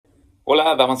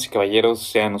Hola, damas y caballeros,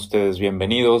 sean ustedes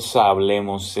bienvenidos a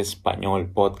Hablemos Español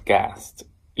Podcast.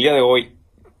 El día de hoy,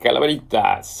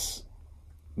 calaveritas.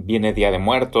 Viene Día de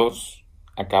Muertos,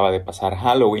 acaba de pasar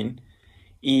Halloween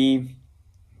y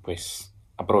pues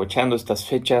aprovechando estas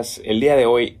fechas, el día de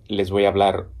hoy les voy a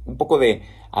hablar un poco de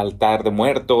altar de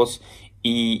muertos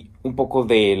y un poco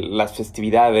de las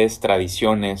festividades,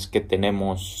 tradiciones que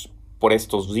tenemos por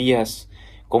estos días,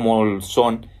 como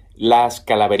son las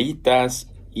calaveritas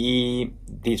y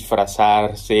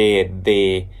disfrazarse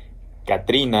de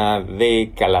Catrina,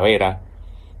 de calavera,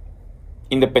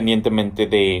 independientemente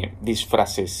de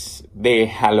disfraces de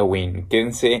Halloween.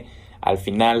 Quédense al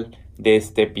final de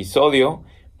este episodio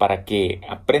para que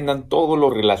aprendan todo lo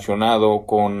relacionado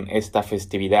con esta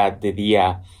festividad de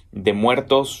Día de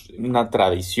Muertos, una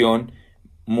tradición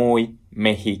muy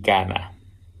mexicana.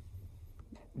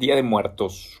 Día de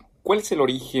Muertos. ¿Cuál es el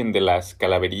origen de las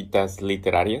calaveritas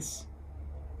literarias?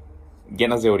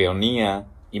 Llenas de ironía,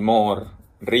 humor,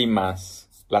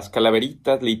 rimas, las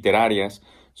calaveritas literarias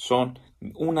son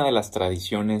una de las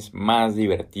tradiciones más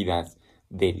divertidas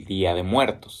del Día de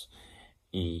Muertos.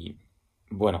 Y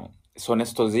bueno, son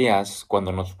estos días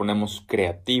cuando nos ponemos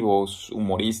creativos,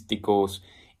 humorísticos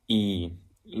y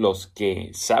los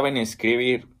que saben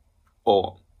escribir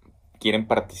o quieren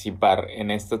participar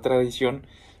en esta tradición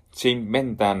se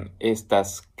inventan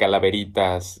estas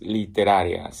calaveritas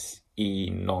literarias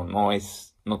y no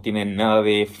tienen nada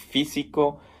de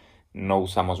físico, no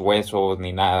usamos huesos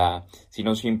ni nada,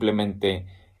 sino simplemente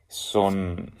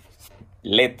son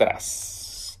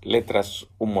letras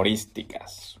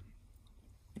humorísticas.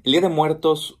 El Día de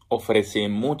Muertos ofrece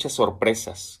muchas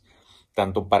sorpresas,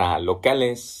 tanto para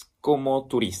locales como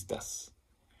turistas,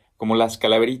 como las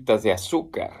calaveritas de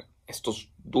azúcar,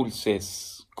 estos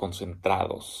dulces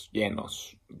concentrados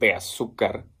llenos de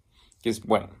azúcar, que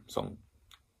son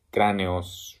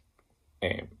cráneos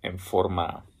en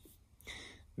forma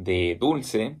de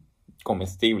dulce,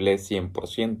 comestibles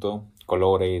 100%,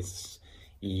 colores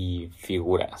y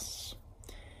figuras.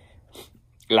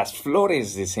 Las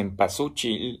flores de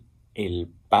cempasúchil,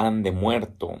 el pan de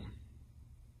muerto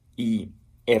y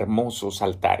hermosos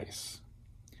altares.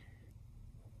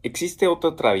 Existe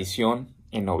otra tradición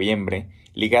en noviembre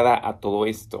ligada a todo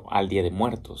esto, al Día de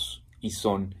Muertos, y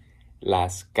son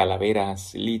las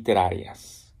calaveras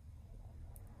literarias.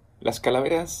 Las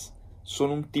calaveras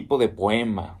son un tipo de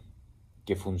poema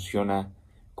que funciona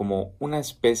como una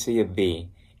especie de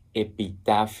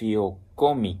epitafio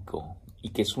cómico.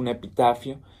 ¿Y qué es un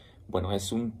epitafio? Bueno,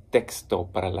 es un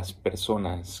texto para las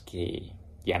personas que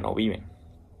ya no viven.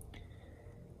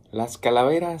 Las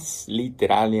calaveras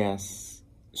literarias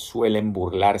suelen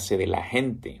burlarse de la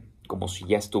gente, como si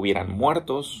ya estuvieran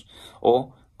muertos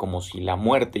o como si la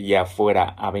muerte ya fuera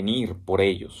a venir por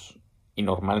ellos. Y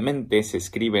normalmente se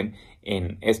escriben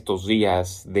en estos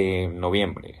días de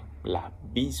noviembre, la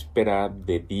víspera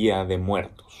de Día de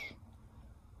Muertos.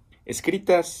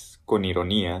 Escritas con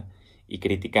ironía y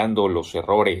criticando los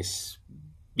errores,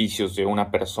 vicios de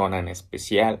una persona en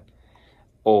especial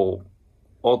o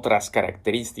otras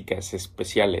características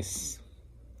especiales,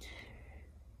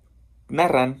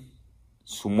 narran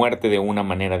su muerte de una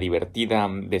manera divertida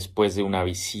después de una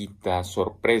visita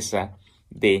sorpresa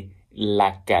de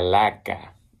la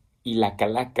calaca. Y la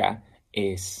calaca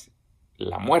es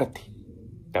la muerte,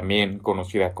 también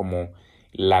conocida como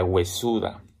la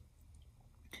huesuda.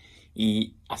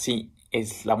 Y así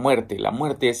es la muerte. La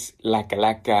muerte es la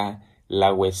calaca,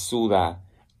 la huesuda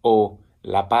o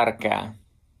la parca.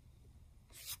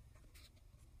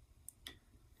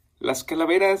 Las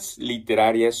calaveras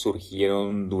literarias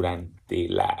surgieron durante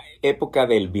la época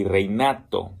del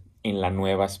virreinato en la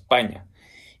Nueva España.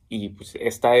 Y pues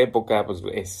esta época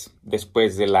es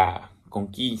después de la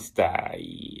conquista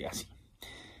y así.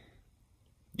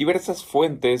 Diversas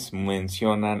fuentes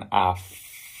mencionan a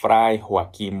Fray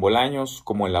Joaquín Bolaños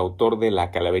como el autor de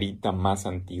la calaverita más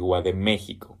antigua de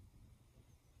México,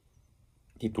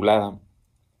 titulada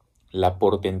La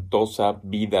portentosa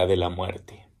vida de la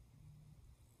muerte.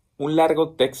 Un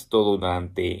largo texto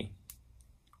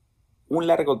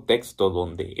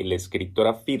donde el escritor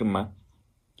afirma: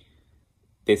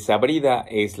 desabrida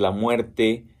es la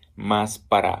muerte, más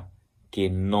para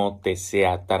que no te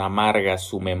sea tan amarga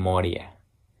su memoria.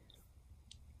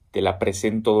 Te la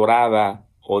presento dorada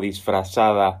o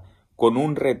disfrazada con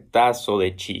un retazo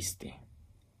de chiste.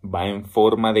 Va en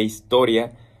forma de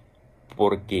historia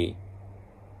porque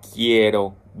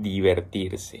quiero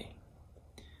divertirse.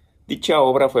 Dicha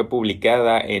obra fue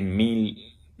publicada en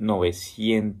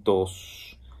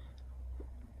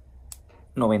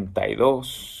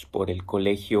 1992 por el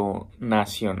Colegio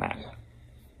Nacional.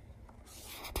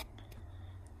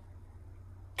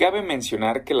 Cabe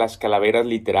mencionar que las calaveras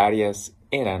literarias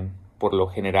eran, por lo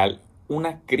general,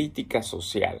 una crítica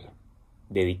social,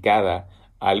 dedicada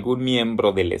a algún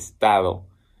miembro del Estado,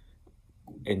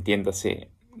 entiéndase,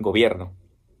 gobierno.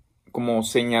 Como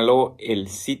señaló el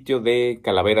sitio de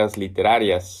Calaveras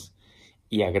Literarias,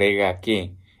 y agrega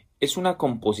que es una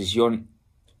composición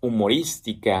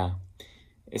humorística,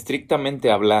 estrictamente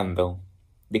hablando,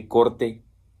 de corte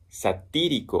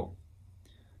satírico,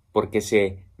 porque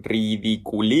se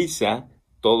ridiculiza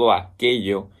todo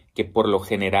aquello que por lo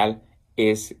general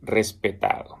es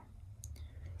respetado,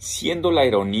 siendo la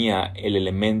ironía el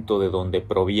elemento de donde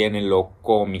proviene lo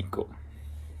cómico.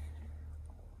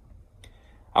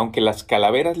 Aunque las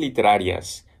calaveras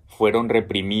literarias fueron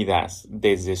reprimidas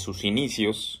desde sus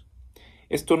inicios,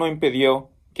 esto no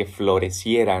impidió que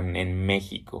florecieran en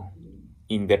México,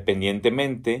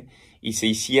 independientemente, y se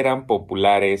hicieran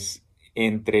populares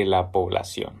entre la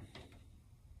población.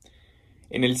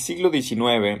 En el siglo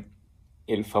XIX,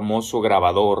 el famoso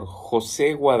grabador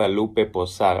José Guadalupe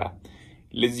Posada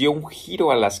les dio un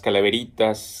giro a las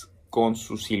calaveritas con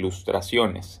sus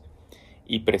ilustraciones,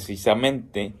 y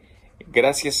precisamente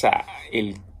gracias a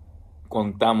él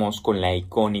contamos con la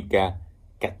icónica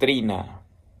Catrina,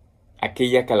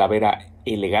 aquella calavera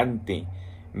elegante,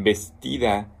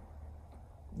 vestida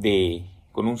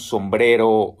con un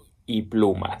sombrero y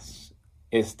plumas.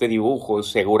 Este dibujo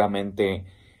seguramente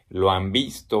lo han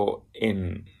visto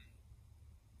en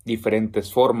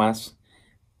diferentes formas,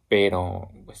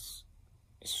 pero pues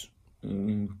es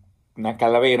una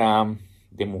calavera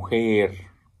de mujer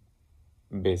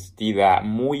vestida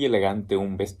muy elegante,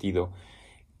 un vestido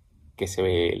que se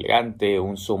ve elegante,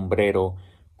 un sombrero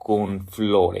con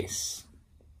flores.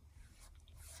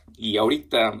 Y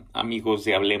ahorita, amigos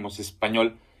de Hablemos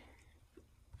Español,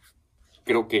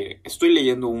 creo que estoy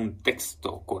leyendo un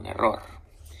texto con error,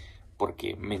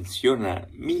 porque menciona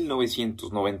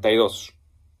 1992.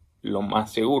 Lo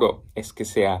más seguro es que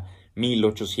sea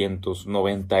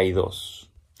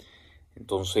 1892.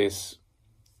 Entonces,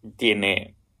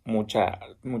 tiene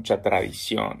mucha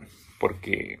tradición,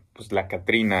 porque pues la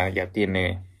Catrina ya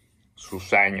tiene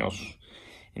sus años.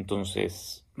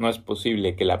 Entonces, no es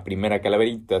posible que la primera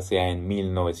calaverita sea en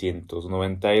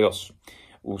 1992.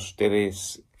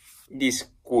 Ustedes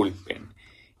disculpen.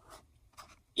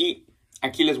 Y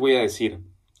aquí les voy a decir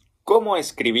cómo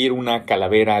escribir una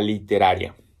calavera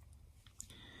literaria.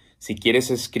 Si quieres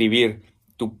escribir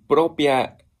tu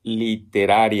propia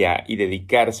literaria y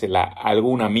dedicársela a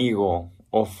algún amigo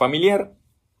o familiar,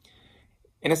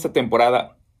 en esta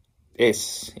temporada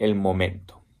es el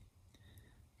momento.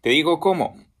 Te digo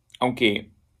cómo,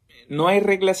 aunque no hay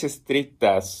reglas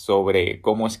estrictas sobre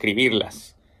cómo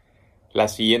escribirlas.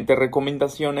 Las siguientes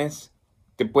recomendaciones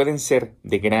te pueden ser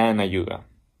de gran ayuda.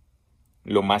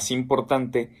 Lo más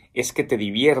importante es que te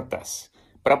diviertas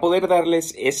para poder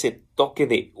darles ese toque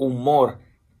de humor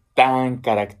tan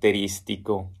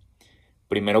característico.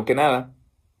 Primero que nada,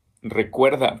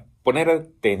 recuerda poner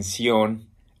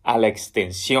atención a la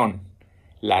extensión,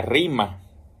 la rima,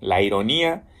 la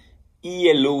ironía y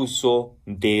el uso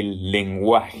del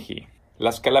lenguaje.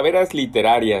 Las calaveras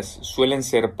literarias suelen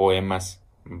ser poemas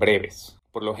breves.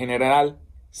 Por lo general,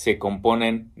 se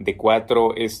componen de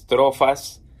 4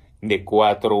 estrofas de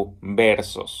 4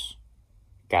 versos,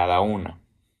 cada una.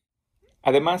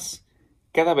 Además,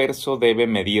 cada verso debe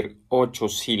medir 8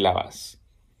 sílabas,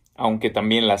 aunque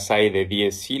también las hay de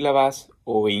 10 sílabas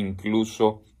o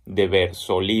incluso de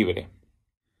verso libre.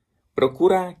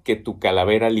 Procura que tu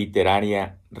calavera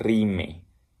literaria rime.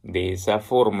 De esa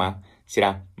forma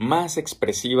será más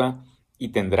expresiva y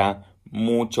tendrá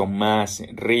mucho más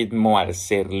ritmo al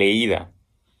ser leída.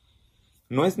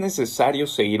 No es necesario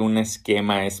seguir un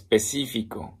esquema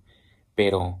específico,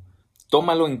 pero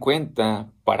tómalo en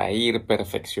cuenta para ir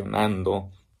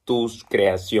perfeccionando tus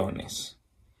creaciones.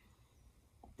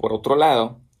 Por otro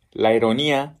lado, la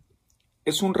ironía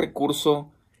es un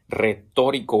recurso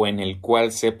retórico en el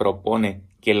cual se propone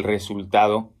que el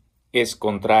resultado es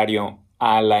contrario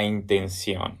a la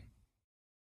intención.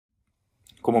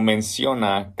 Como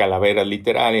menciona Calaveras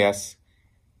Literarias,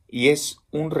 y es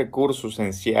un recurso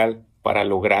esencial para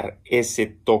lograr ese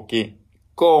toque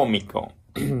cómico.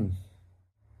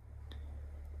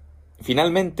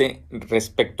 Finalmente,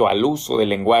 respecto al uso del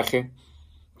lenguaje,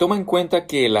 toma en cuenta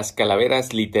que las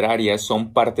calaveras literarias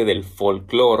son parte del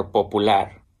folclore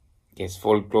popular. ¿Qué es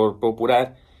folclore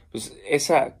popular? Pues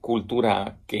esa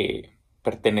cultura que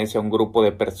pertenece a un grupo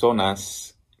de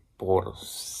personas por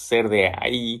ser de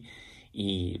ahí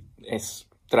y es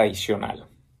tradicional.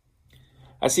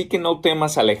 Así que no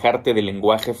temas alejarte del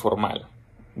lenguaje formal.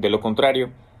 De lo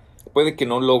contrario, puede que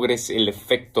no logres el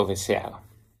efecto deseado.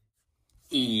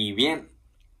 Y bien,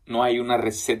 no hay una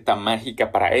receta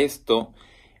mágica para esto.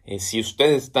 Si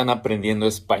ustedes están aprendiendo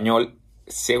español,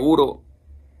 seguro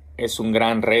es un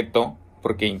gran reto,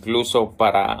 porque incluso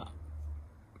para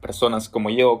personas como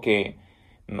yo que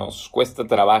nos cuesta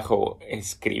trabajo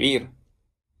escribir,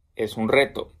 es un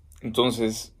reto.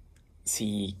 Entonces,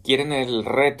 si quieren el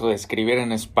reto de escribir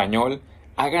en español,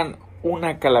 hagan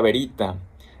una calaverita.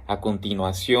 A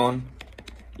continuación,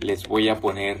 les voy a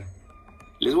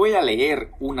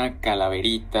leer una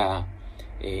calaverita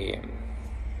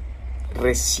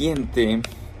reciente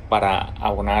para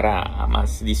abonar a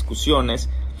más discusiones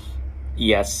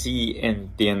y así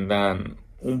entiendan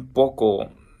un poco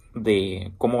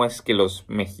de cómo es que los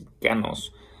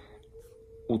mexicanos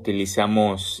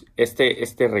utilizamos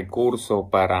este recurso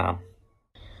para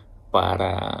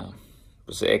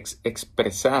pues,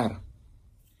 expresar.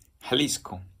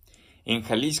 Jalisco. En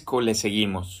Jalisco le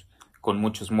seguimos, con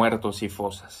muchos muertos y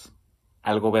fosas.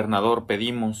 Al gobernador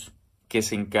pedimos que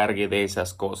se encargue de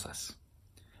esas cosas.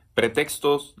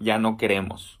 Pretextos ya no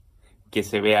queremos, que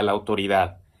se vea la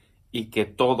autoridad y que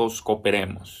todos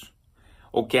cooperemos,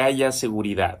 o que haya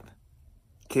seguridad,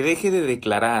 que deje de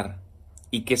declarar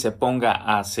y que se ponga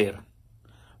a hacer,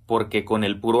 porque con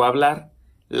el puro hablar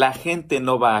la gente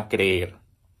no va a creer.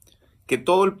 Que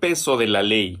todo el peso de la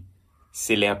ley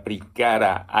se le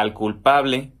aplicara al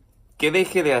culpable, que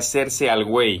deje de hacerse al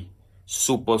güey,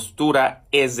 su postura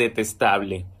es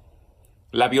detestable.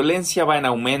 La violencia va en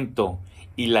aumento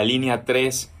y la línea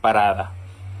 3 parada.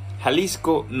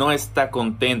 Jalisco no está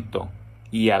contento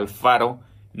y Alfaro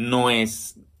no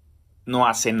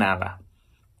hace nada.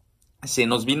 Se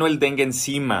nos vino el dengue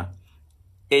encima,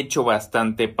 hecho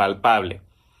bastante palpable.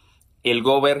 El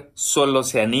gober solo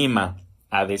se anima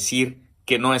a decir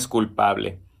que no es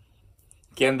culpable.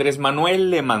 Que Andrés Manuel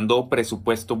le mandó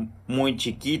presupuesto muy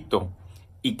chiquito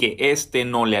y que éste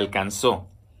no le alcanzó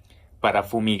para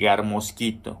fumigar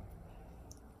mosquito.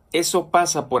 Eso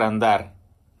pasa por andar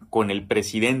con el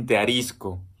presidente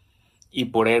arisco y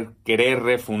por querer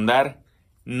refundar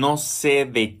no sé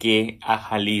de qué a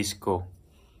Jalisco.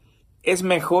 Es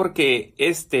mejor que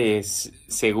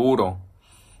seguro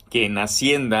que en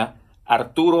Hacienda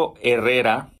Arturo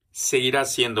Herrera seguirá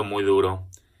siendo muy duro.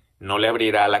 No le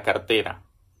abrirá la cartera.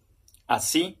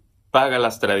 Así paga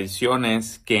las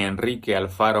tradiciones que Enrique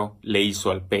Alfaro le hizo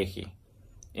al peje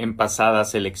en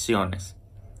pasadas elecciones.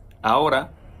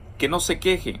 Ahora, que no se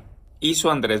queje. Hizo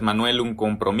Andrés Manuel un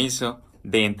compromiso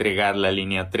de entregar la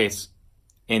línea 3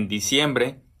 en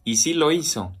diciembre y sí lo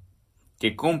hizo.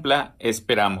 Que cumpla,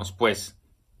 esperamos, pues.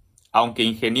 Aunque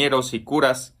ingenieros y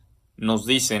curas nos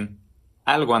dicen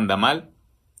algo anda mal,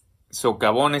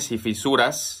 socavones y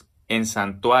fisuras en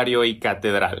santuario y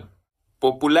catedral.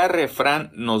 Popular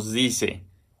refrán nos dice,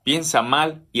 piensa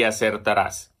mal y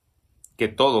acertarás, que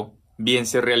todo bien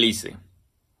se realice,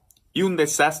 y un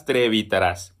desastre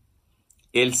evitarás.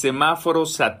 El semáforo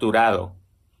saturado,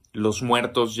 los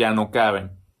muertos ya no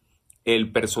caben,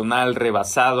 el personal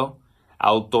rebasado,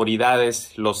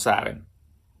 autoridades lo saben.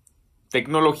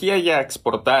 Tecnología ya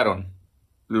exportaron,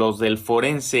 los del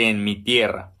forense en mi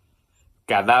tierra,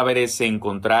 cadáveres se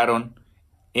encontraron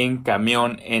en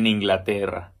camión en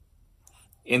Inglaterra.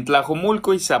 En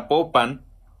Tlajomulco y Zapopan,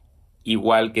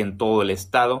 igual que en todo el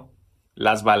estado,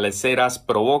 las balaceras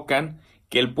provocan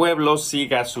que el pueblo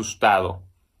siga asustado.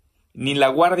 Ni la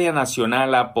Guardia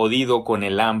Nacional ha podido con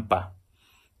el AMPA,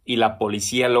 y la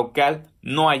policía local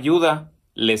no ayuda,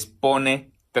 les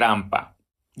pone trampa.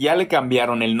 Ya le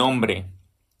cambiaron el nombre,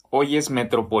 hoy es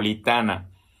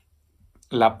Metropolitana.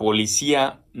 La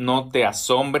policía, no te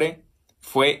asombre,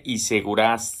 fue y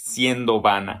seguirá siendo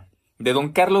vana. De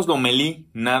don Carlos Lomelí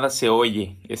nada se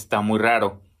oye, está muy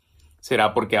raro.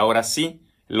 Será porque ahora sí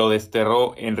lo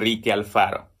desterró Enrique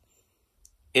Alfaro.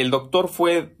 El doctor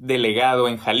fue delegado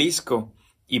en Jalisco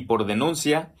y por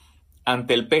denuncia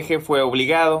ante el peje fue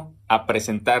obligado a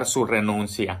presentar su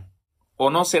renuncia. ¿O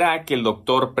no será que el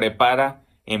doctor prepara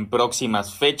en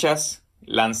próximas fechas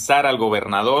lanzar al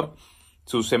gobernador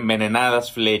sus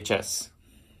envenenadas flechas?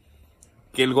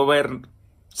 Que el gobierno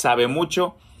sabe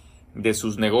mucho de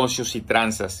sus negocios y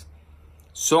tranzas.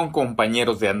 Son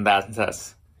compañeros de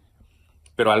andanzas.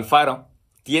 Pero Alfaro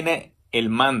tiene el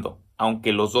mando,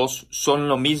 aunque los dos son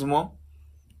lo mismo,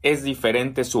 es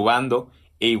diferente su bando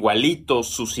e igualito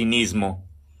su cinismo.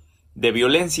 De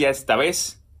violencia esta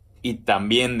vez y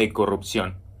también de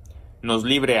corrupción. Nos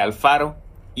libre Alfaro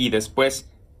y después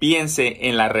piense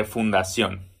en la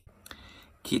refundación.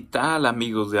 ¿Qué tal,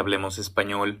 amigos de Hablemos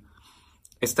Español?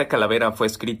 Esta calavera fue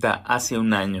escrita hace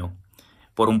un año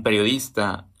por un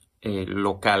periodista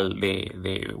local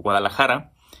de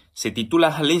Guadalajara. Se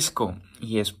titula Jalisco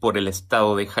y es por el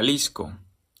estado de Jalisco.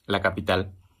 La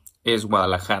capital es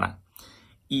Guadalajara.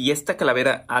 Y esta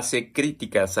calavera hace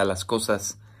críticas a las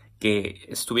cosas que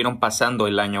estuvieron pasando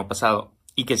el año pasado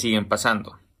y que siguen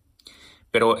pasando.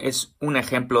 Pero es un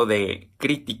ejemplo de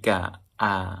crítica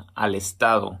al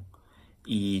Estado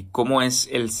y cómo es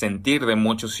el sentir de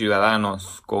muchos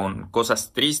ciudadanos con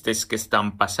cosas tristes que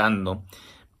están pasando.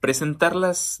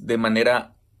 Presentarlas de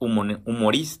manera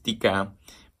humorística,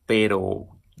 pero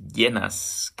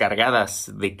llenas, cargadas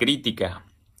de crítica,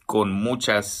 con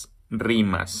muchas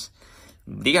rimas.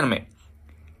 Díganme,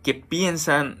 ¿qué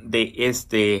piensan de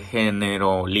este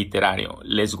género literario?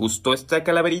 ¿Les gustó esta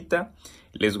calaverita?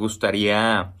 ¿Les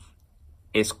gustaría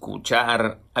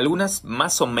escuchar algunas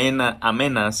más o menos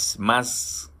amenas,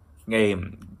 más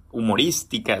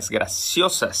humorísticas,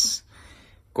 graciosas,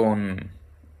 con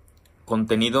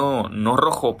contenido no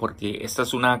rojo? Porque esta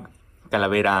es una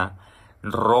calavera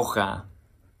roja,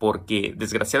 porque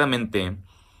desgraciadamente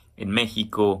en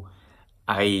México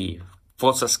hay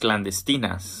fosas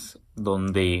clandestinas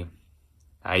donde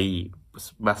hay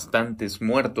bastantes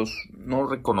muertos no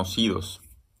reconocidos.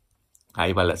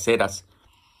 Hay balaceras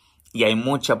y hay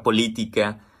mucha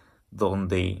política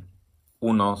donde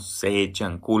unos se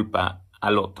echan culpa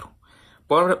al otro.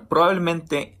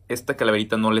 Probablemente esta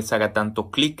calaverita no les haga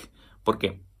tanto clic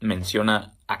porque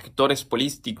menciona actores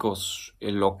políticos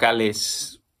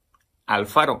locales.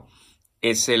 Alfaro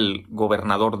es el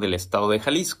gobernador del estado de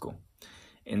Jalisco.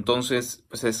 Entonces,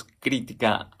 es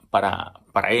crítica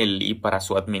para él y para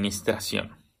su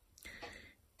administración.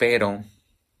 Pero,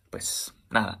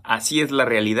 nada, así es la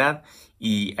realidad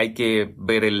y hay que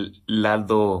ver el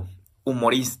lado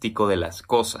humorístico de las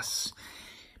cosas.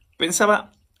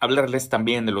 Pensaba hablarles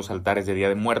también de los altares de Día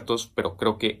de Muertos, pero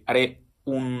creo que haré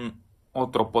un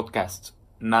otro podcast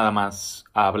nada más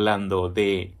hablando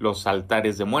de los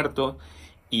altares de muerto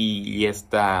y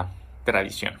esta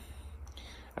tradición.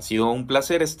 Ha sido un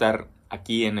placer estar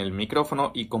aquí en el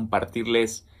micrófono y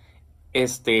compartirles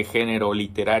este género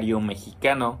literario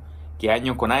mexicano que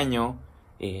año con año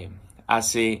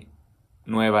hace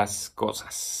nuevas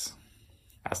cosas.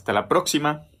 Hasta la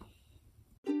próxima.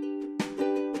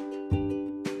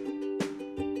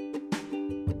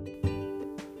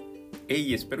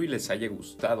 Hey, espero y les haya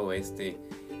gustado este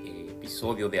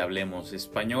episodio de Hablemos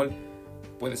Español.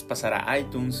 Puedes pasar a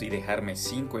iTunes y dejarme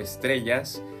 5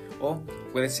 estrellas o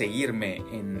puedes seguirme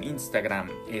en Instagram,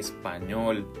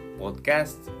 Español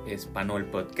Podcast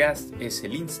es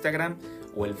el Instagram,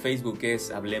 o el Facebook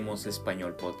es Hablemos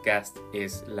Español Podcast,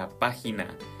 es la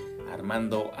página.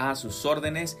 Armando a sus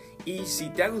órdenes, y si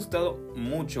te ha gustado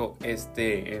mucho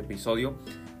este episodio,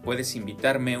 puedes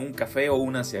invitarme un café o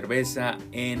una cerveza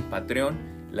en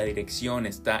Patreon. La dirección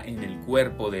está en el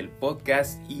cuerpo del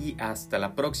podcast y hasta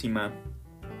la próxima.